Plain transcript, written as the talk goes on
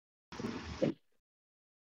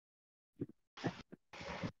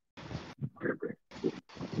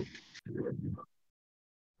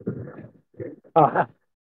Oh,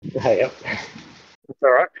 Yep. it's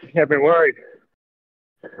all right. I've been worried.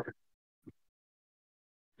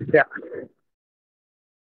 Yeah.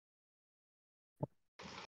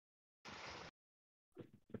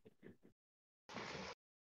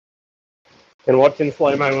 And watch in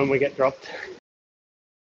slow-mo when we get dropped.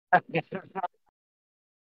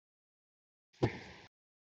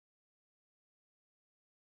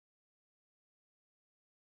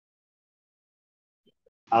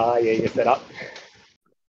 Yeah, you're set up.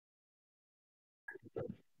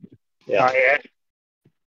 Yeah. Oh, yeah.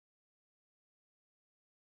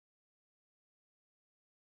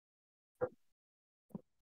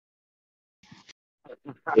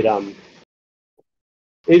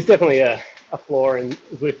 It is definitely a flaw in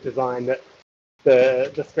Zwift design that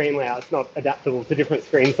the screen layout's not adaptable to different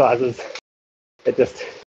screen sizes. It just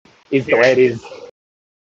is the way it is.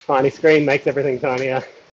 Tiny screen makes everything tinier.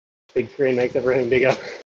 Big screen makes everything bigger.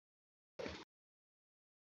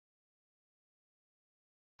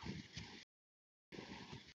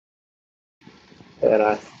 Yeah,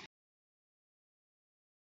 nice.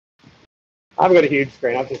 I haven't got a huge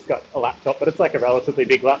screen, I've just got a laptop, but it's like a relatively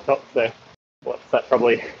big laptop, so what's that,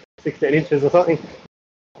 probably 16 inches or something?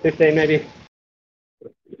 15 maybe?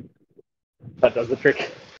 That does the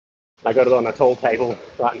trick. I got it on a tall table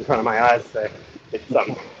right in front of my eyes, so it's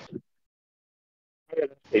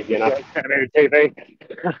easy enough. TV.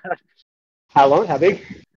 How long? How big?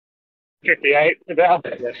 58, about.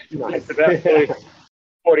 Yeah, nice. It's about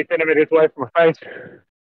 40 centimeters away from my face.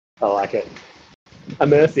 I like it.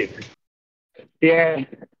 Immersive. Yeah.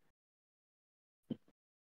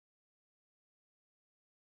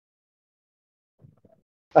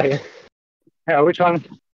 Oh, yeah. Which one?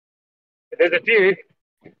 There's a few.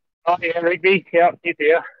 Oh, yeah, Rigby. Yeah, he's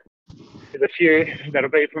here. There's a few that'll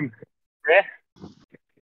be from there.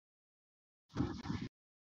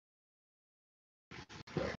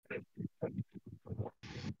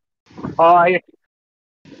 Oh, yeah.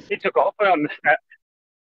 He took off on that.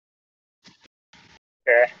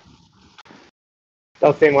 Yeah.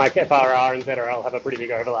 Does seem like FRR and ZRL have a pretty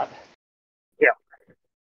big overlap. Yeah.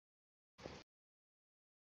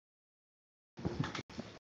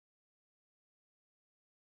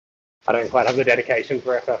 I don't quite have the dedication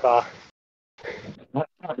for FFR.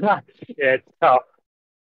 Yeah, it's tough.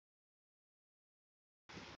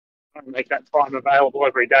 Trying to make that time available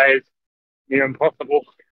every day is near impossible.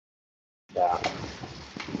 Yeah.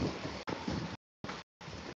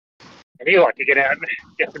 And you like to get out and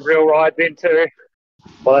get some real rides in too.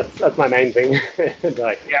 Well, that's my main thing.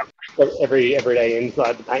 Like, yeah. Every day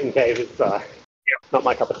inside the painting cave is not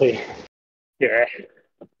my cup of tea. Yeah.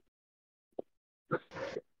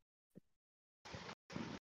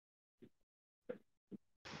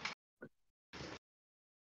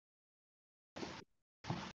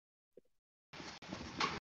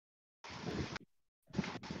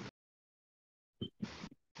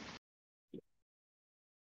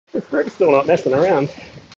 This group's still not messing around.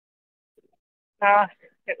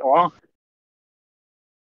 Getting along.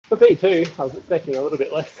 For B2, I was expecting a little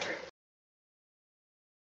bit less.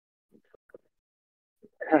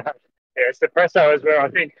 Yeah, it's the Presso as well, I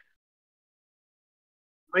think.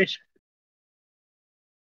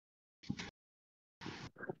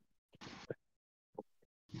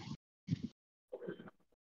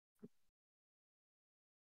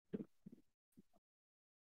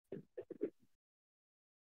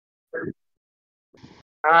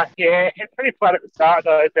 Yeah, it's pretty flat at the start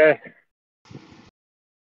though.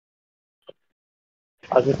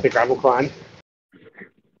 I was just the gravel climb.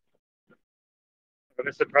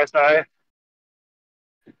 It's the Presso.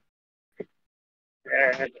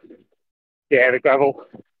 Yeah, the gravel.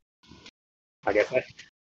 I guess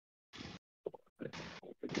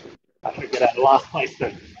I should get out of last place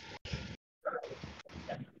then.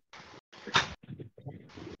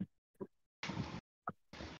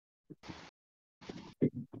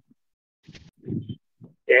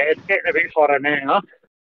 Yeah, it's getting a bit hotter now.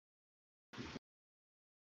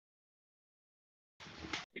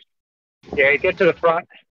 Yeah, get to the front.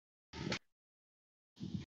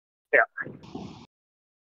 Yeah.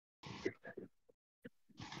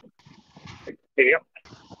 Yep.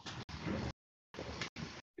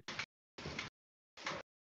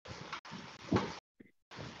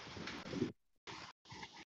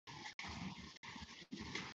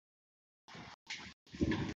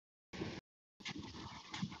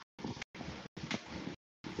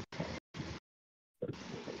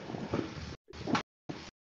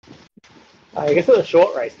 I guess it's a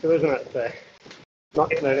short race too, isn't it? So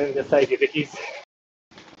not going to save your vickies.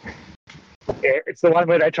 Yeah, Yeah, it's the one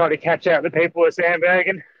where they try to catch out the people with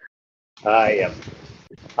sandbagging. Yeah.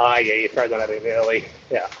 Yeah, you throw that at him early.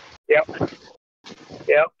 Yeah. Yep.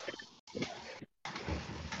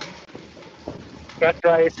 Fast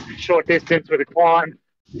race, short distance with a climb.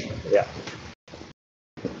 Yeah.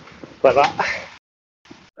 Clever.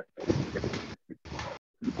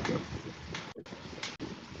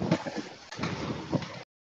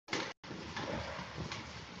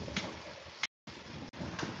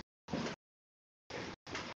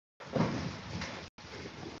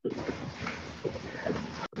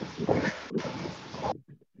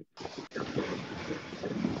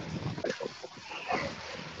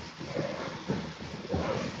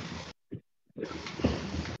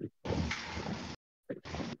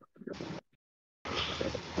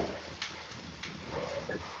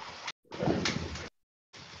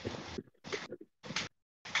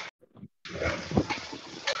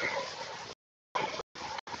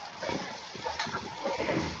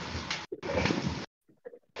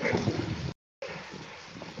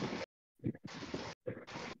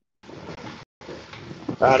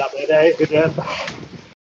 Right up there, Dave. Good job.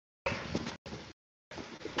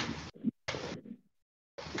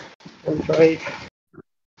 And three.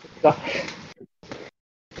 Stuff.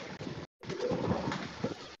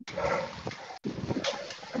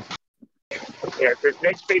 Yeah, the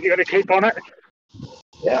next speed you got to keep on it.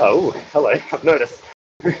 Yeah, oh, hello. I've noticed.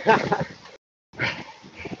 That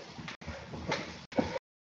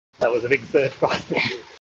was a big surf cross there.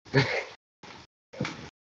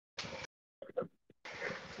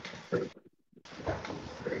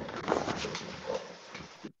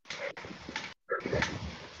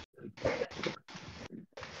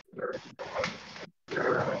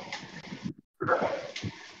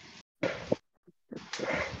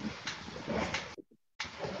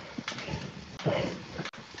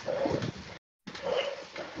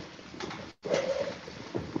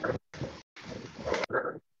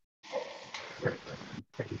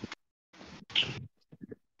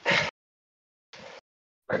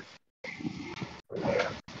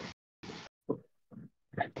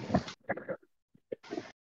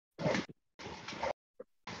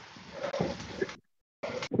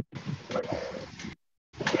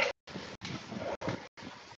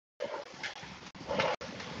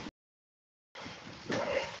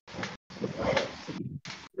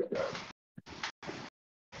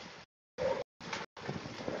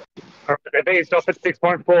 The V stop at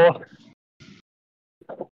 6.4.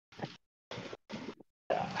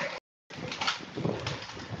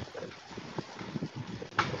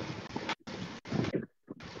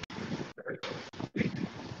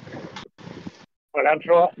 Well done,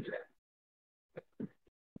 Troy.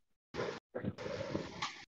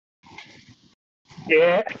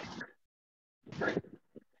 Yeah.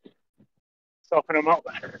 Soften them up.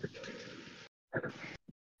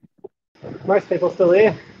 Most people still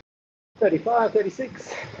here. 35,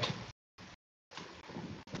 36.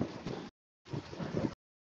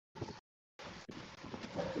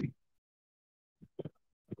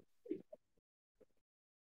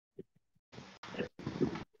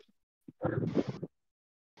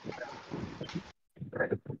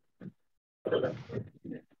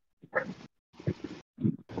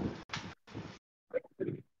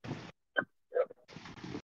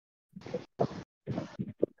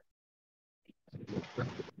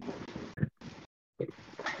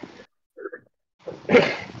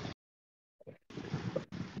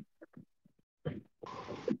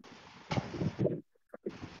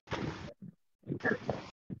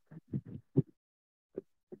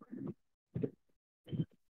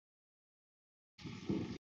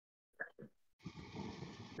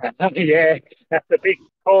 Yeah, that's the big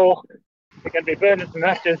call. They're going to be burning some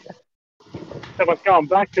ashes. Someone's going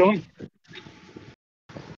back to them.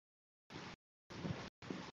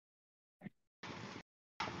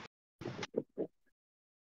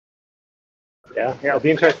 Yeah, it'll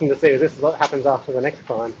be interesting to see if this is what happens after the next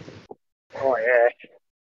climb. Oh, yeah.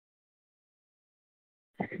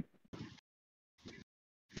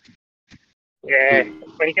 Yeah,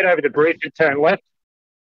 when you get over the bridge and turn left.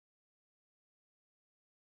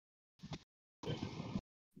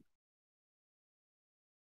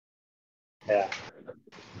 Yeah.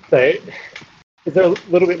 So, is there a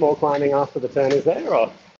little bit more climbing after the turn, is there?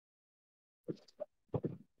 Or?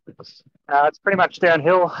 It's pretty much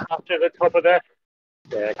downhill after the top of the,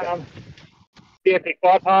 Yeah, okay. the Epic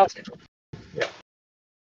bypass. Yeah.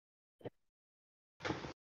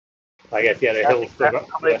 I guess, yeah, the hill's still got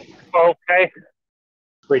 12k.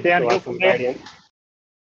 bridge downhill from from there. gradient.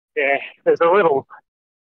 Yeah, there's a little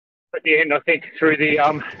at the end, I think, through the,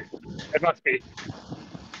 it must be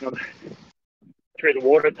through the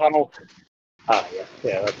water tunnel. Oh, yeah.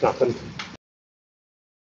 Yeah, that's nothing.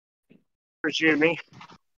 Presuming.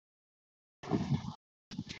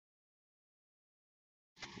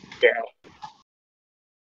 Yeah.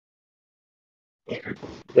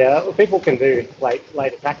 Yeah, well, people can do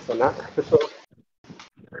late attacks on that, for sure.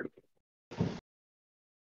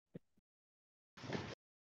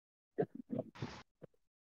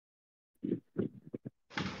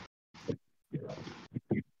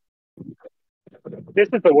 This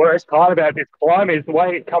is the worst part about this climb is the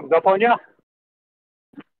way it comes up on you.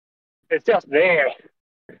 It's just there.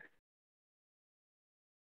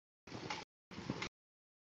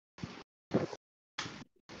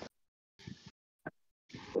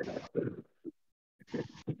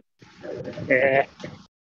 Yeah.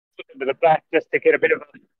 Look into the back just to get a bit of a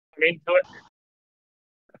come into it.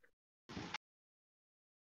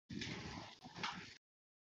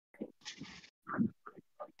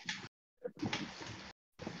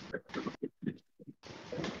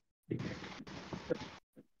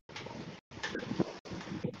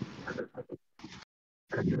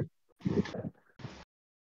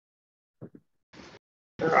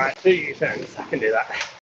 All right, do your turns. I can do that.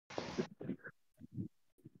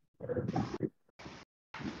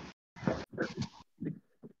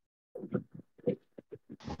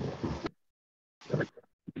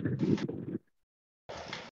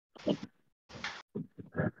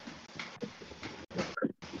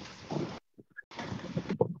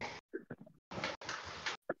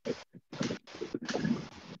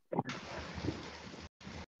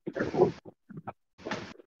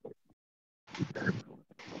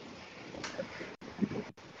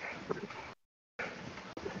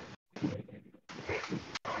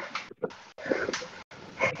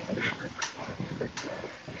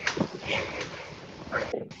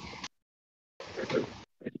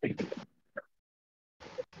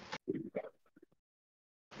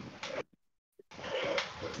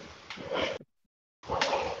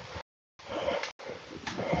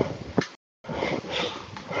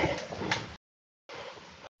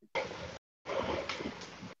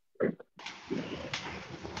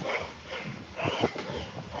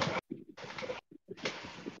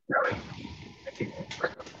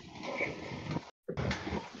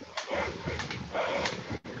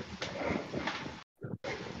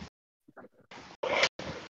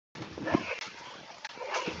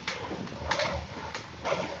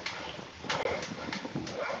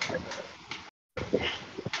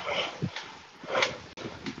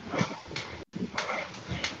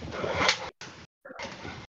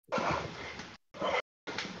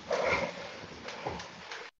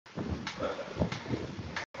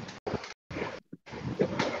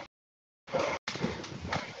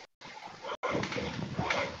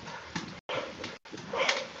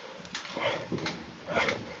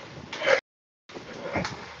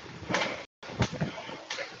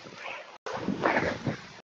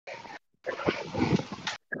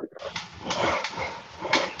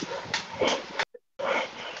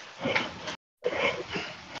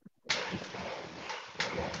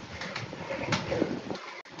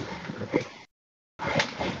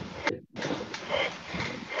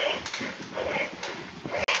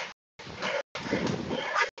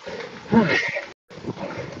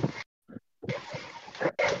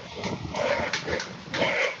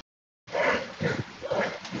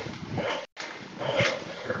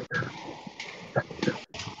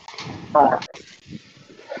 Oh,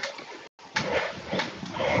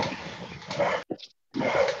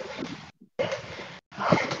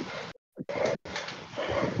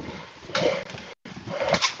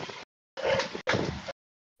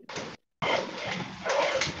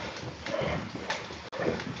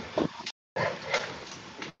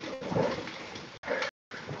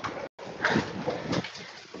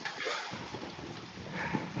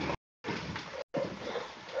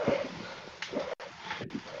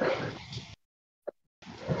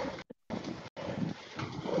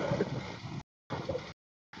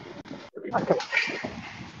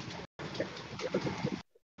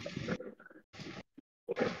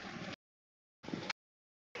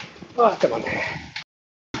 Oh, come on.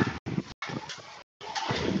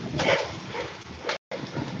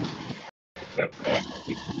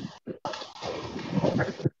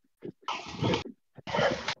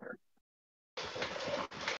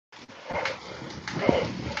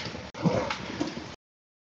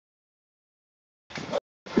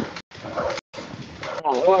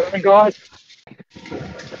 all right, then, guys.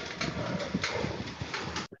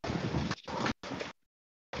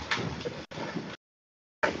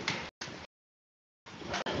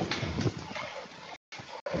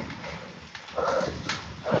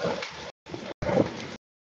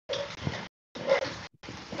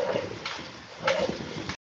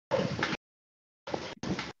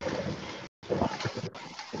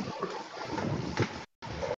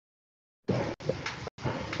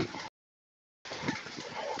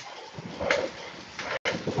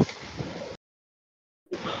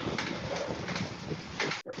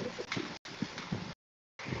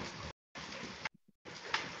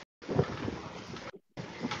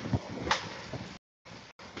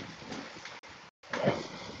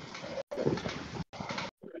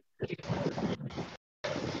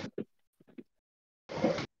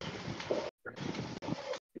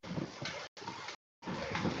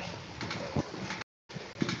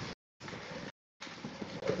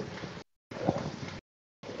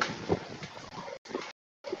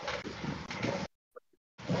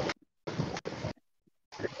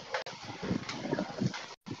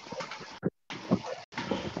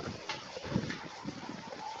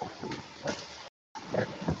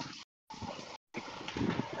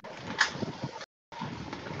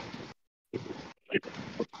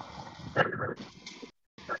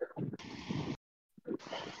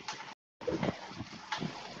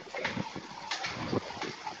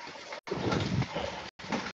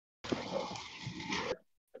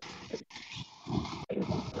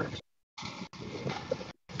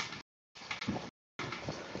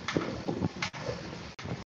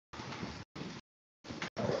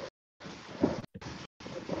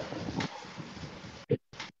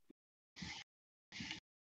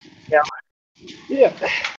 Yeah,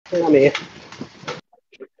 I'm here.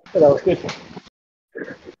 So that was good.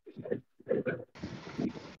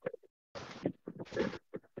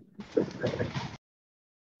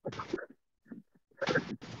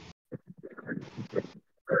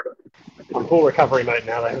 I'm full recovery mode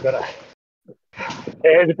now, though. We've got to.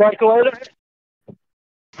 There's a break loader.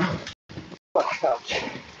 Ouch.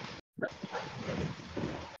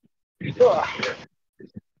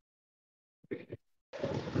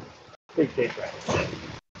 Big deep breaths.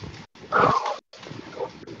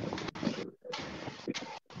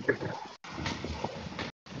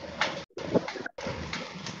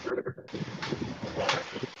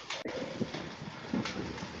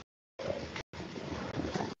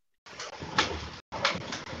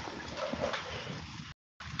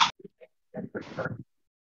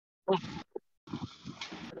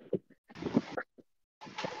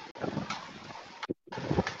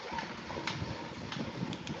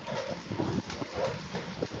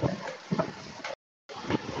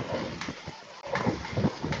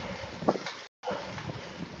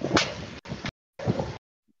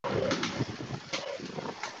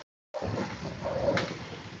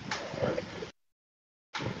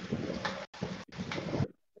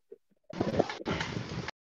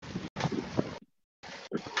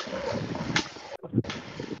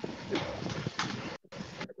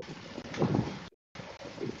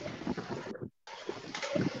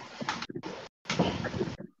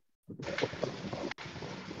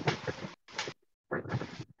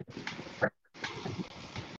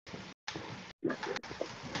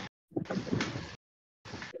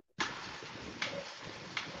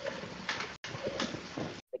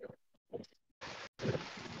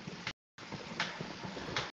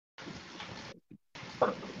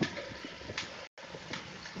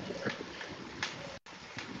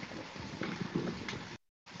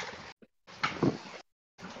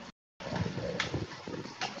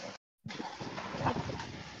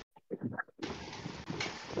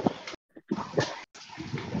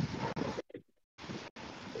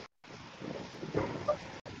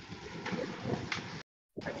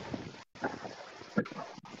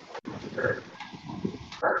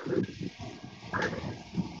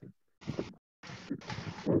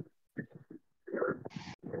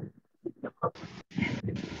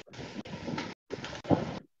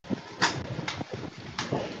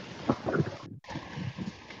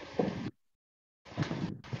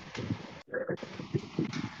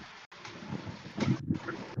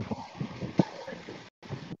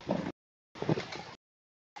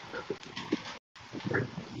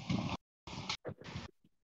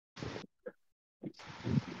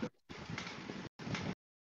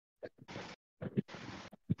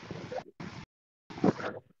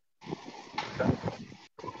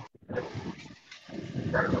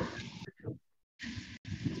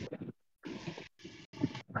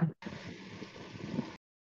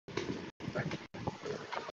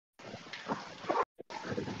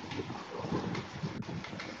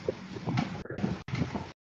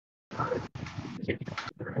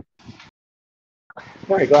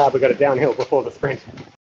 Very glad we got it downhill before the sprint.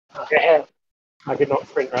 Yeah. I could not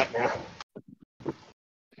sprint right now.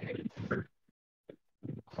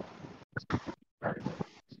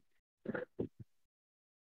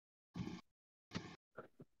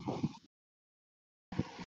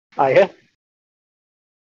 Oh, yeah?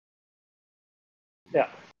 Yeah.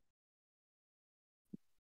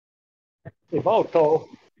 Evolto.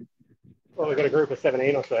 Well, we've got a group of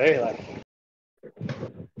 17 or so. Like,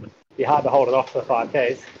 be hard to hold it off for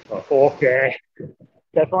 5Ks or 4. Yeah.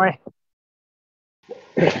 Definitely.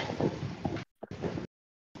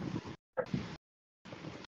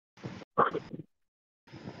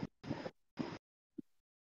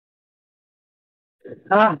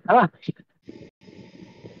 Ah, ah.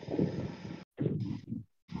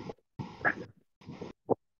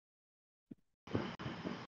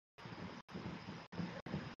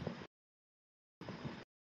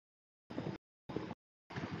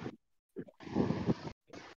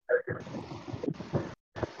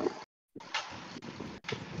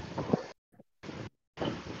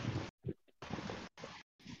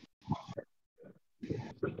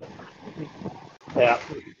 Yeah.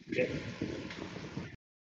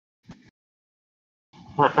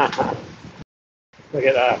 Look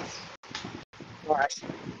at that. Nice.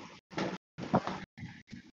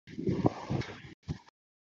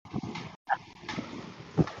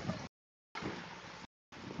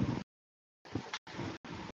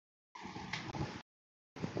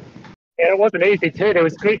 Yeah, it wasn't easy too. There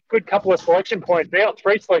was a good couple of selection points there,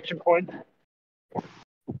 3 selection points.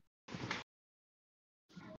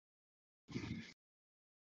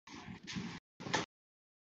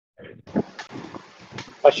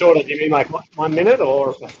 By shorter, do you mean like 1 minute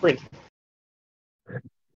or a sprint?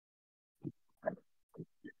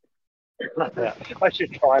 Yeah. I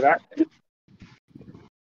should try that.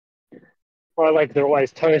 My legs are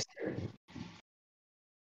always toast.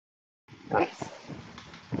 Nice.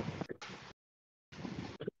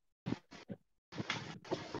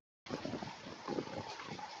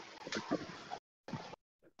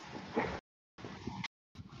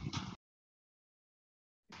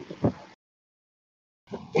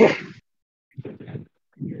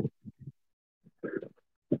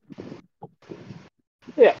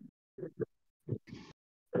 Yeah.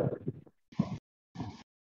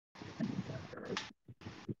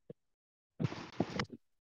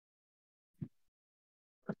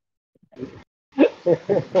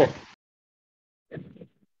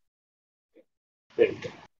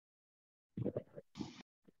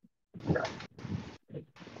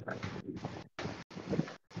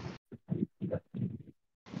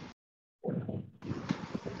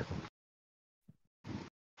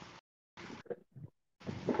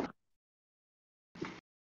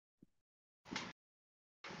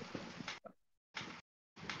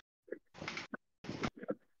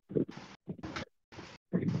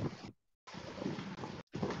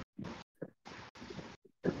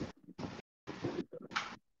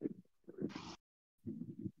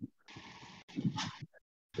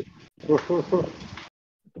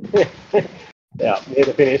 Yeah, near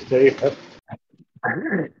the finish too.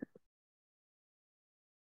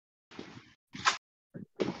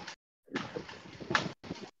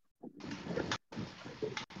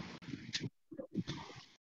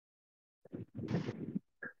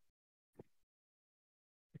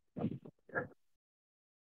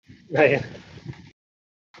 Yeah.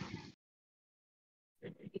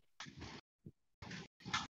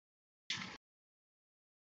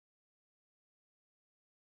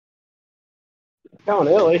 Going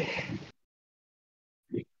early.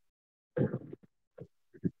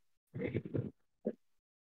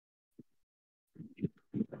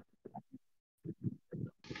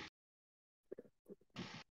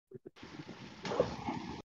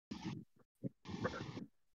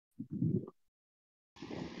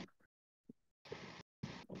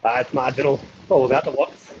 It's marginal. All about the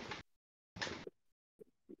watts.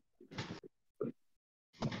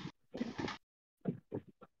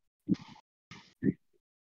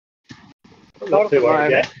 I'm not too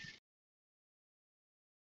worried yet.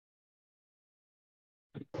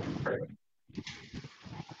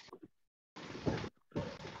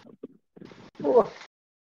 Oh,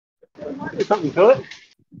 there might be something to it.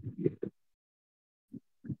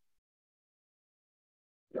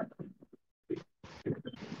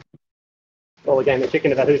 All a game of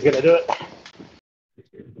chicken about who's going to do it.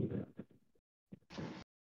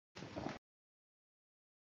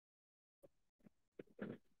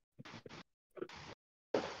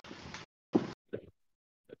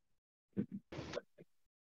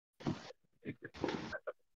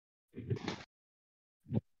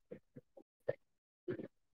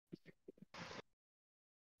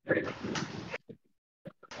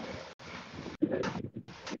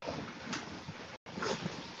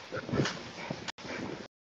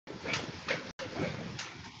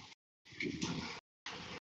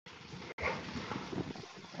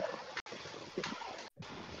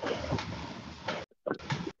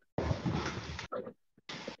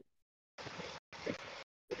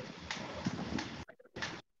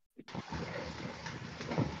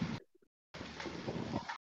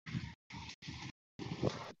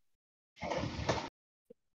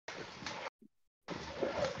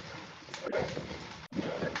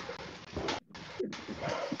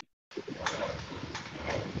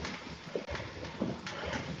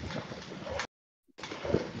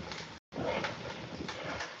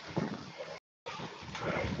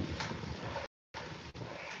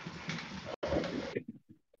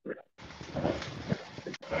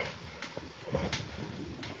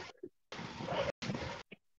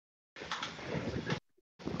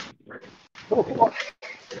 Oh,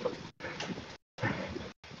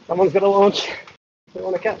 someone's going to launch. We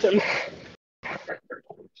want to catch him.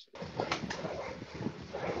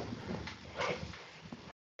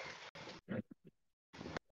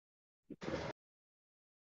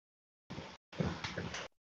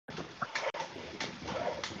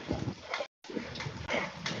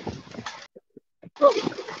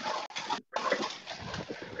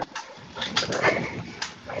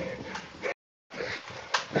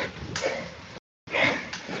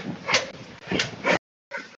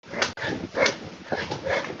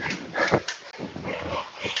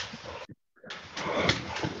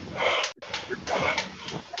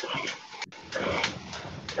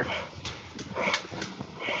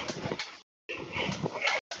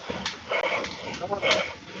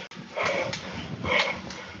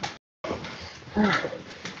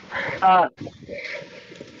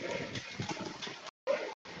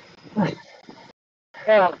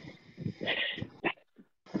 Yeah.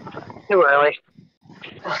 Too early.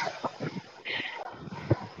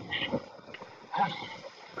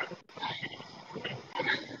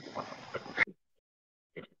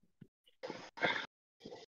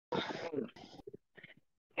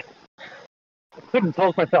 I couldn't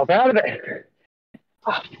talk myself out of it.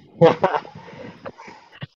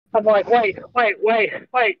 I'm like, wait,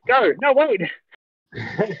 go. No, wait.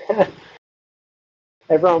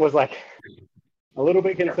 Everyone was like a little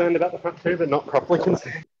bit concerned about the front two, but not properly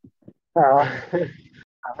concerned.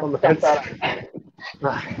 On the fence.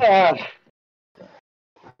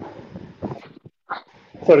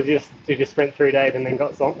 So did you sprint through Dave and then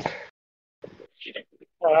got zonked?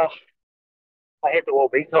 I hit the wall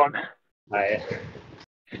big time. Oh, yeah.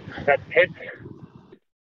 That hit.